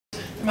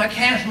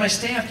my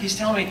staff keeps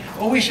telling me,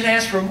 well, we should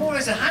ask for more. I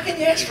said, how can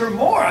you ask for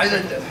more? I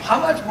said, how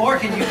much more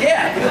can you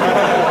get?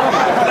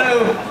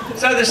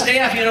 So the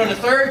staff, in the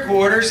third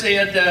quarter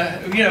said,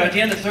 at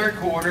the end of the third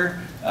quarter,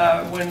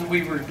 when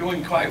we were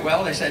doing quite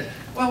well, they said,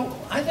 well,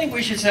 I think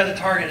we should set a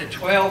target at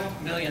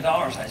 $12 million.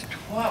 I said,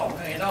 $12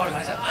 million?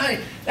 I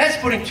said, that's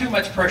putting too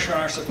much pressure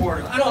on our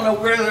supporters. I don't know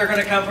where they're going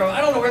to come from.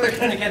 I don't know where they're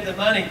going to get the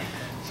money.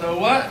 So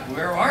what?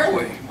 Where are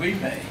we? We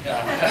may.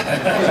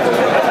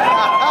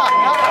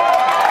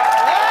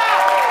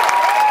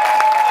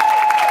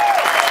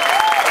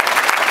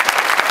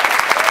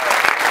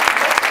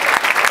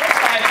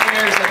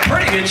 There's a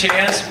pretty good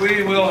chance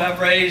we will have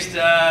raised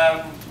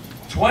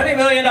 $20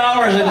 million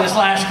in this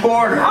last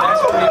quarter.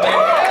 That's pretty big.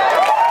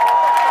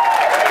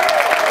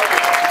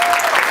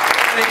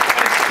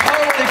 It's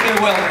totally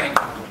bewildering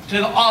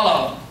to all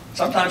of them.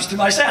 Sometimes to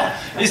myself.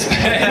 It's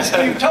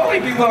totally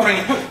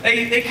bewildering.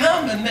 They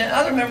come, and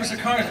other members of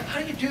Congress, how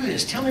do you do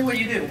this? Tell me what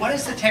you do. What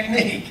is the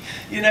technique?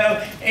 And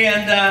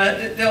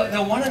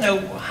they'll want to know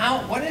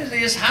what it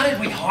is, how did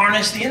we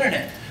harness the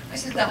internet? I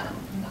said, no,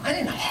 I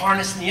didn't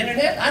harness the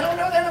internet. I don't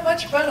know that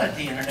much about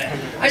the internet.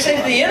 I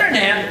said, the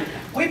internet,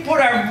 we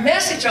put our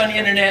message on the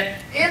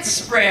internet, it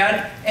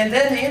spread, and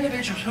then the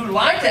individuals who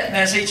liked that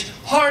message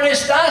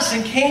harnessed us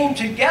and came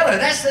together.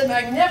 That's the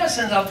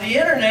magnificence of the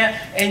internet,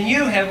 and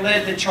you have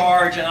led the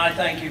charge, and I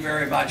thank you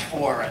very much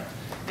for it.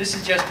 This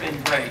has just been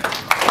great.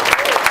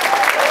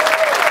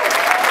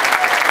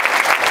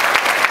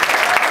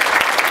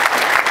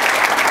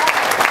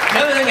 The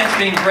other thing that's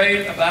been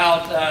great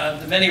about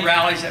the many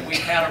rallies that we've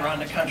had around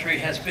the country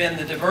has been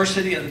the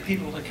diversity of the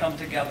people that come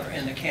together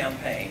in the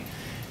campaign.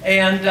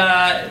 And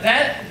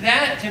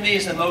that to me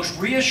is the most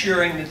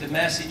reassuring that the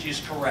message is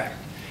correct.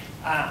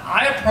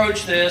 I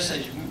approach this,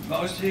 as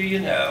most of you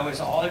know, as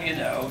all of you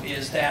know,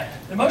 is that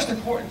the most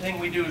important thing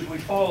we do is we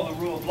follow the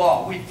rule of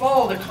law. We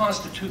follow the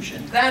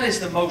Constitution. That is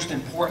the most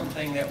important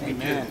thing that we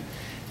do.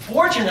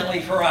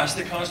 Fortunately for us,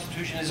 the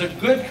Constitution is a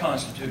good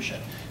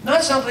Constitution.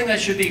 Not something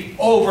that should be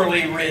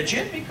overly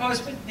rigid,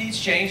 because if it needs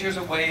change, there's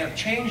a way of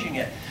changing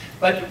it.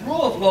 But the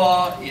rule of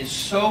law is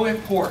so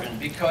important,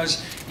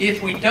 because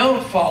if we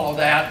don't follow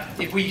that,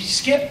 if we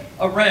skip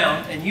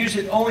around and use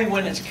it only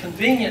when it's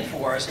convenient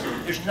for us,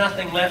 there's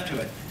nothing left to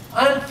it.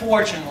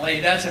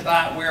 Unfortunately, that's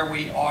about where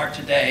we are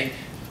today.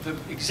 The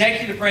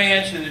executive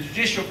branch, the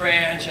judicial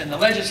branch, and the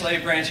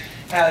legislative branch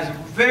has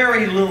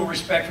very little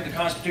respect for the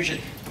Constitution.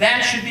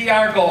 That should be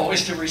our goal,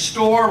 is to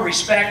restore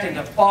respect and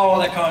to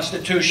follow the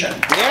Constitution.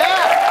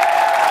 Yeah!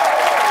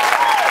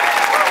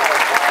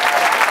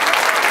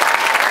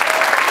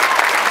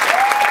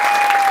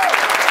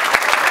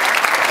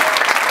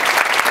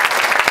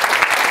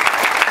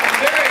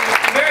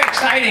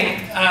 Exciting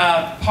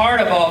part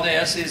of all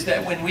this is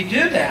that when we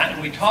do that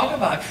and we talk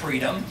about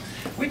freedom,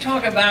 we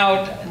talk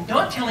about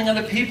not telling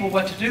other people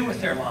what to do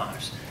with their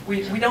lives.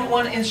 We don't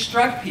want to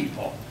instruct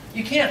people.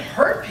 You can't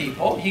hurt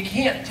people, you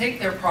can't take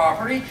their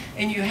property,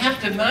 and you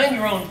have to mind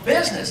your own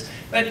business.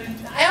 But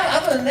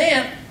other than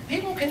that,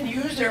 people can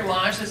use their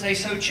lives as they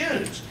so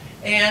choose.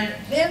 And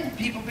then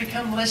people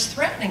become less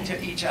threatening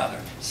to each other.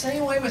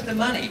 Same way with the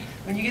money.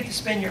 When you get to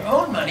spend your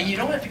own money, you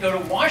don't have to go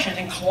to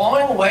Washington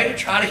clawing away to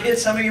try to get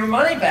some of your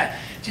money back.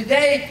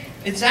 Today,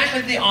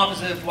 exactly the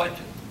opposite of what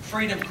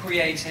freedom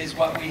creates is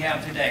what we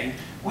have today.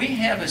 We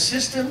have a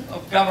system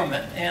of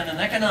government and an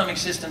economic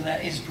system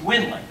that is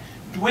dwindling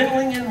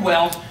in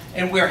wealth,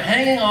 and we're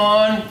hanging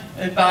on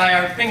by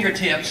our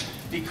fingertips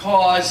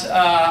because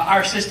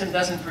our system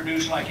doesn't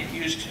produce like it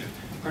used to.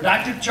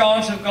 Productive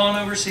jobs have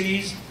gone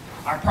overseas.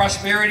 Our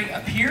prosperity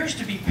appears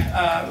to be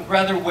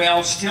rather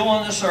well still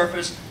on the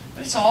surface,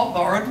 but it's all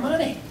borrowed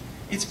money.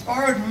 It's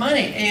borrowed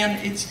money, and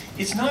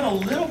it's not a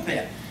little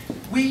bit.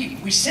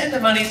 We send the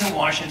money to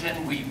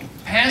Washington, we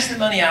pass the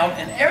money out,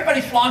 and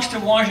everybody flocks to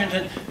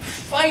Washington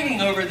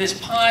fighting over this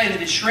pie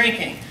that is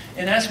shrinking.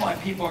 And that's why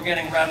people are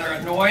getting rather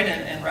annoyed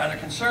and rather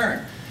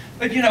concerned.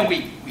 But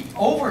we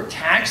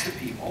overtax the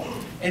people,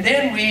 and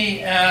then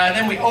we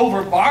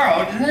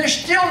over-borrowed, and there's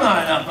still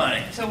not enough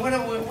money. So what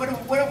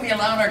have we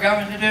allowed our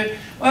government to do?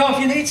 Well,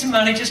 if you need some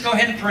money, just go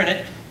ahead and print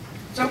it.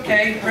 It's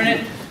okay, print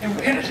it. And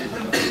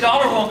the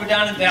dollar won't go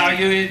down in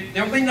value.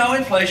 There will be no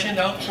inflation,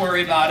 don't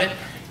worry about it.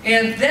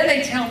 And then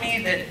they tell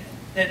me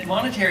that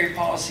monetary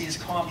policy is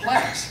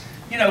complex.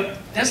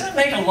 Doesn't it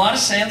make a lot of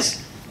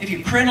sense? If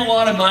you print a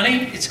lot of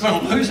money, it's going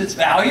to lose its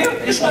value.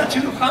 It's not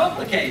too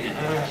complicated.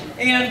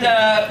 And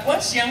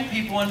once young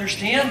people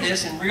understand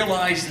this and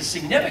realize the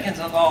significance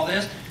of all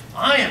this,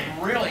 I am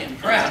really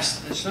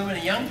impressed that so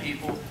many young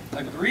people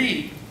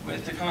agree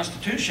with the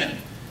Constitution,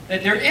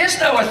 that there is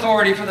no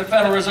authority for the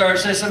Federal Reserve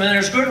System, and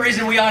there's good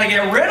reason we ought to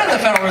get rid of the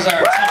Federal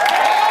Reserve System.